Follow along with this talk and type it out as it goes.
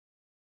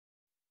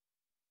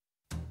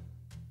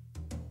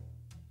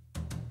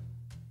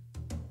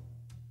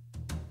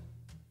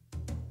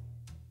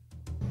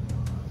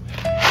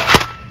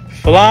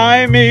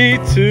Fly me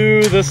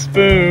to the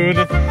spoon,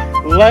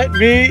 let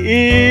me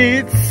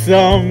eat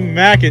some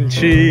mac and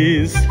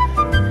cheese.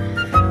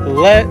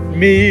 Let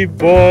me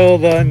boil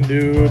the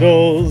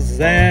noodles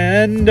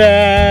and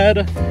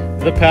add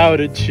the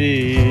powdered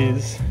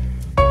cheese.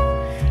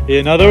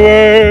 In other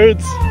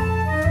words,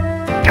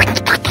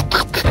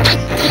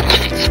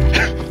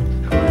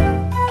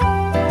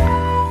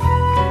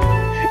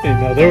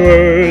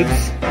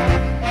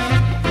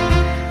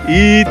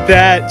 eat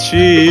that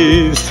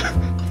cheese.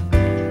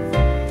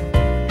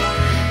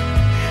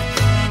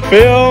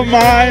 Fill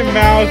my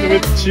mouth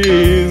with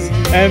cheese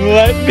and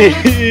let me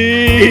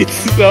eat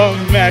some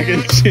mac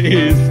and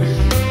cheese.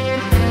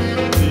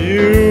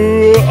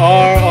 You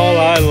are all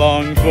I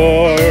long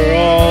for,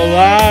 all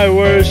I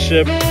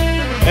worship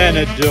and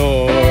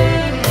adore.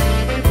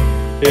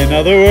 In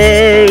other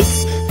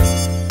words,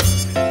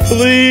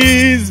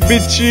 please be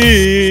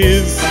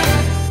cheese.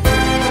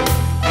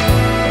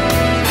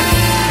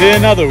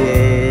 In other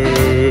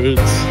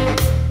words,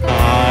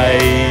 I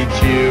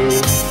eat you.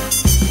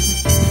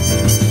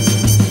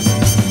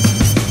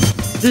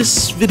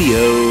 This video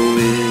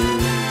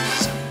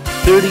is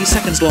 30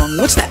 seconds long.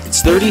 What's that?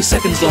 It's 30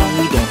 seconds long.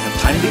 We don't have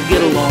time to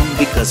get along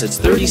because it's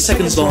 30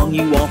 seconds long.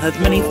 You all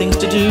have many things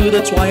to do.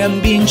 That's why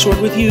I'm being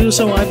short with you.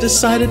 So I've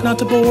decided not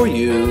to bore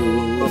you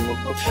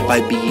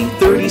by being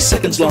 30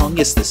 seconds long.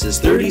 Yes, this is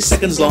 30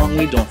 seconds long.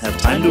 We don't have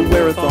time to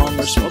wear a thong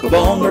or smoke a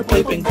bong or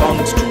play ping pong.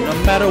 It's true no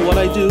matter what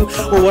I do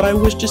or what I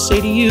wish to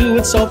say to you.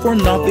 It's all for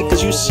naught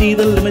because you see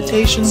the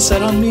limitations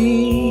set on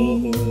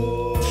me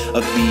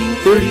of being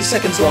 30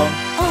 seconds long.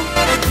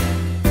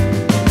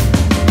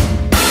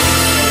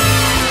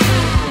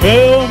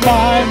 Fill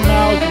my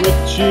mouth with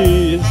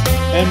cheese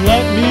and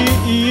let me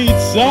eat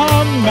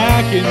some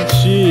mac and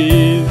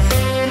cheese.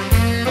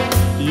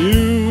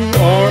 You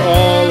are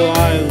all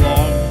I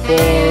long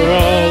for,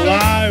 all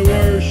I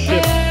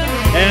worship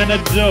and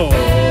adore.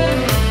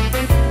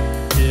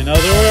 In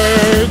other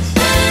words,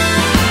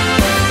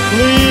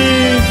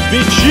 please be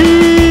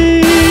cheese.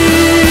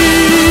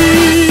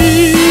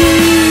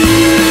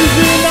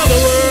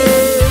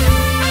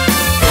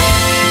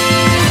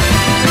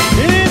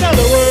 In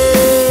other words,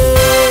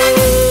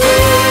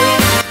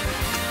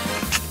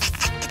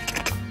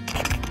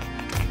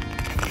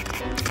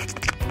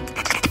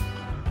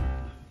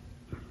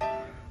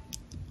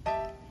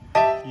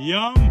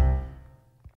 yum.